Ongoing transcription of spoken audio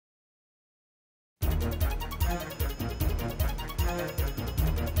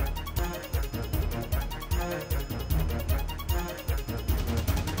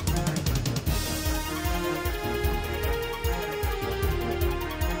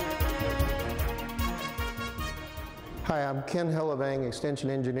Hi, I'm Ken Hellevang, Extension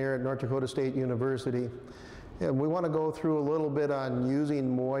Engineer at North Dakota State University. And we want to go through a little bit on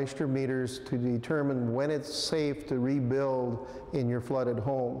using moisture meters to determine when it's safe to rebuild in your flooded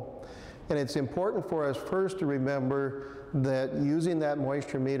home. And it's important for us first to remember that using that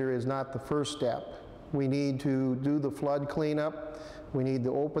moisture meter is not the first step. We need to do the flood cleanup, we need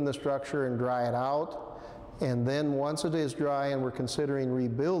to open the structure and dry it out, and then once it is dry and we're considering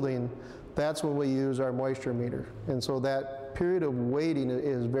rebuilding, that's when we use our moisture meter. And so that period of waiting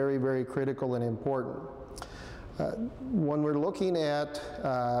is very, very critical and important. When we're looking at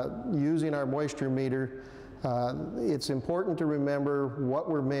using our moisture meter, it's important to remember what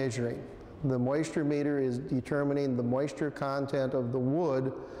we're measuring. The moisture meter is determining the moisture content of the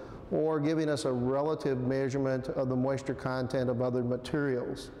wood or giving us a relative measurement of the moisture content of other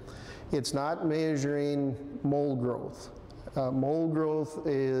materials. It's not measuring mold growth. Mold growth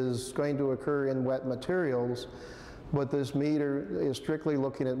is going to occur in wet materials, but this meter is strictly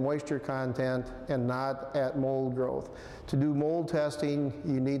looking at moisture content and not at mold growth. To do mold testing,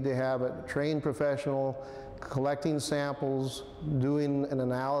 you need to have a trained professional collecting samples, doing an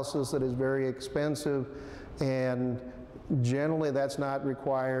analysis that is very expensive, and generally that's not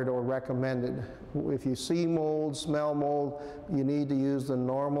required or recommended. If you see mold, smell mold, you need to use the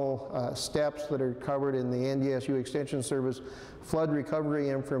normal steps that are covered in the NDSU Extension Service flood recovery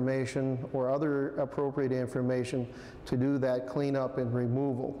information or other appropriate information to do that cleanup and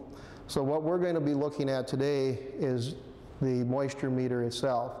removal. So what we're going to be looking at today is the moisture meter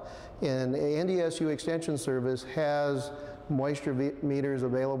itself. And NDSU Extension Service has moisture meters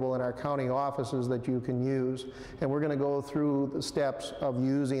available in our county offices that you can use, and we're going to go through the steps of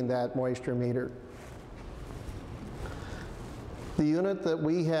using that moisture meter. The unit that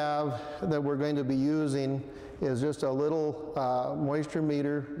we have that we're going to be using is just a little moisture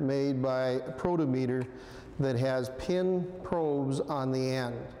meter made by Protometer that has pin probes on the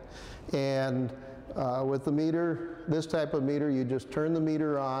end. And with the meter, this type of meter, you just turn the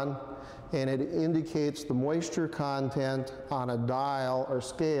meter on and it indicates the moisture content on a dial or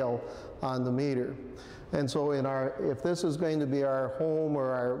scale on the meter. And so if this is going to be our home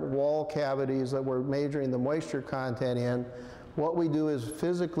or our wall cavities that we're measuring the moisture content in, what we do is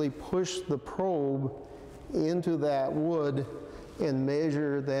physically push the probe into that wood and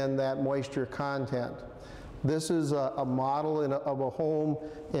measure then that moisture content. This is a model of a home,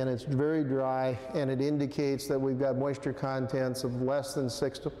 and it's very dry, and it indicates that we've got moisture contents of less than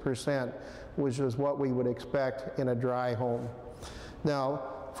 6%, which is what we would expect in a dry home. Now,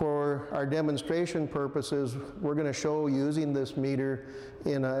 for our demonstration purposes, we're going to show using this meter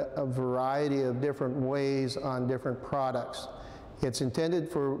in a variety of different ways on different products. It's intended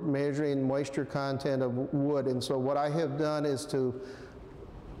for measuring moisture content of wood, and so what I have done is to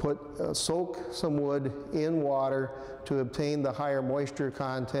soak some wood in water to obtain the higher moisture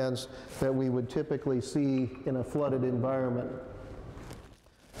contents that we would typically see in a flooded environment.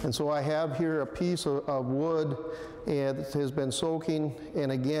 And so I have here a piece of wood, and it has been soaking,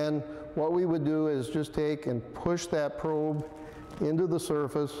 and again, what we would do is just take and push that probe into the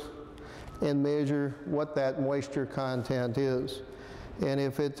surface and measure what that moisture content is. And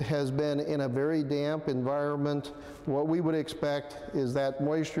if it has been in a very damp environment, what we would expect is that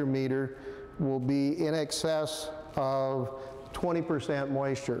moisture meter will be in excess of 20%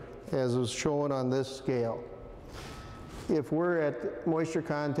 moisture, as is shown on this scale. If we're at moisture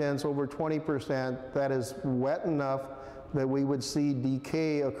contents over 20%, that is wet enough that we would see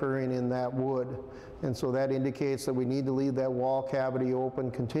decay occurring in that wood. And so that indicates that we need to leave that wall cavity open,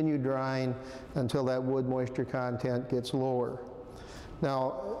 continue drying until that wood moisture content gets lower.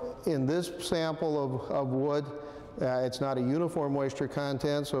 Now, in this sample of wood, it's not a uniform moisture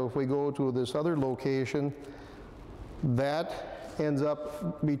content, so if we go to this other location, that ends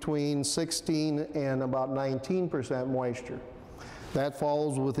up between 16 and about 19% moisture. That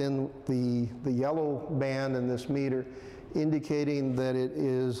falls within the yellow band in this meter, indicating that it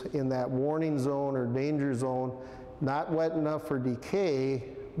is in that warning zone or danger zone, not wet enough for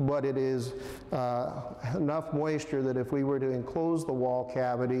decay, but it is enough moisture that if we were to enclose the wall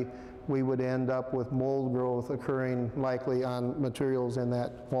cavity, we would end up with mold growth occurring likely on materials in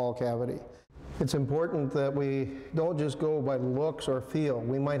that wall cavity. It's important that we don't just go by looks or feel.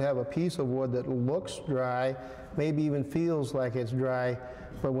 We might have a piece of wood that looks dry, maybe even feels like it's dry,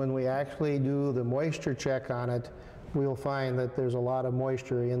 but when we actually do the moisture check on it, we'll find that there's a lot of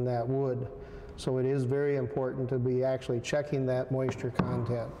moisture in that wood. So it is very important to be actually checking that moisture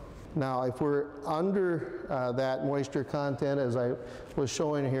content. Now, if we're under that moisture content, as I was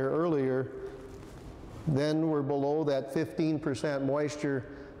showing here earlier, then we're below that 15% moisture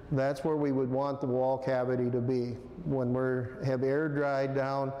that's where we would want the wall cavity to be. When we have air dried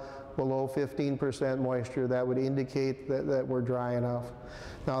down below 15% moisture, that would indicate that we're dry enough.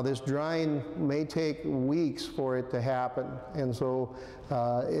 Now this drying may take weeks for it to happen, and so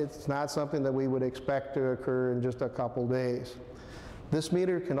it's not something that we would expect to occur in just a couple days. This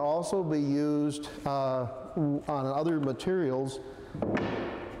meter can also be used on other materials.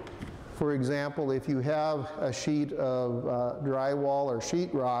 For example, if you have a sheet of drywall or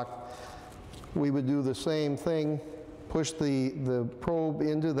sheetrock, we would do the same thing, push the probe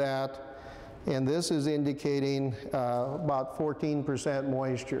into that, and this is indicating about 14%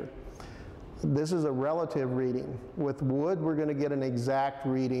 moisture. This is a relative reading. With wood, we're going to get an exact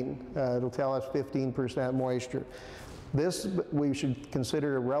reading. It'll tell us 15% moisture. This we should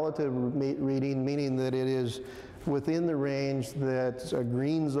consider a relative reading, meaning that it is within the range that's a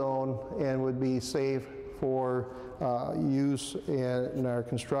green zone and would be safe for use in our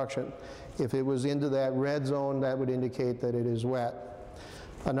construction. If it was into that red zone, that would indicate that it is wet.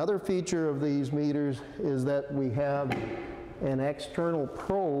 Another feature of these meters is that we have an external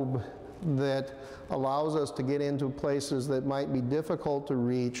probe that allows us to get into places that might be difficult to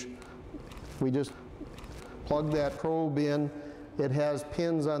reach. We just plug that probe in. It has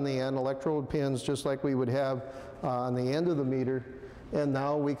pins on the end, electrode pins, just like we would have on the end of the meter, and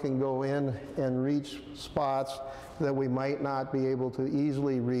now we can go in and reach spots that we might not be able to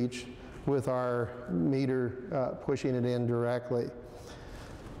easily reach with our meter pushing it in directly.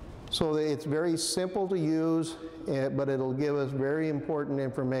 So it's very simple to use, but it'll give us very important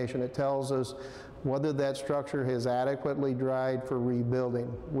information. It tells us whether that structure has adequately dried for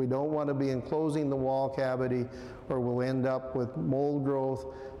rebuilding. We don't want to be enclosing the wall cavity, or we'll end up with mold growth.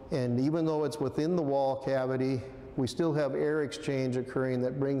 And even though it's within the wall cavity, we still have air exchange occurring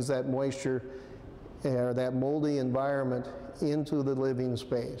that brings that moisture or that moldy environment into the living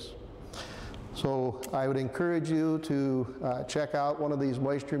space. So I would encourage you to check out one of these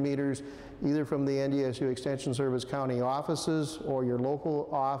moisture meters, either from the NDSU Extension Service county offices or your local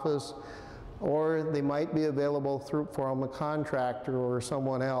office, or they might be available from a contractor or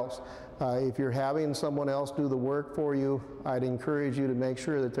someone else. If you're having someone else do the work for you, I'd encourage you to make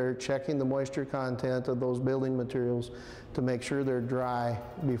sure that they're checking the moisture content of those building materials to make sure they're dry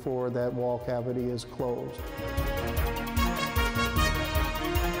before that wall cavity is closed.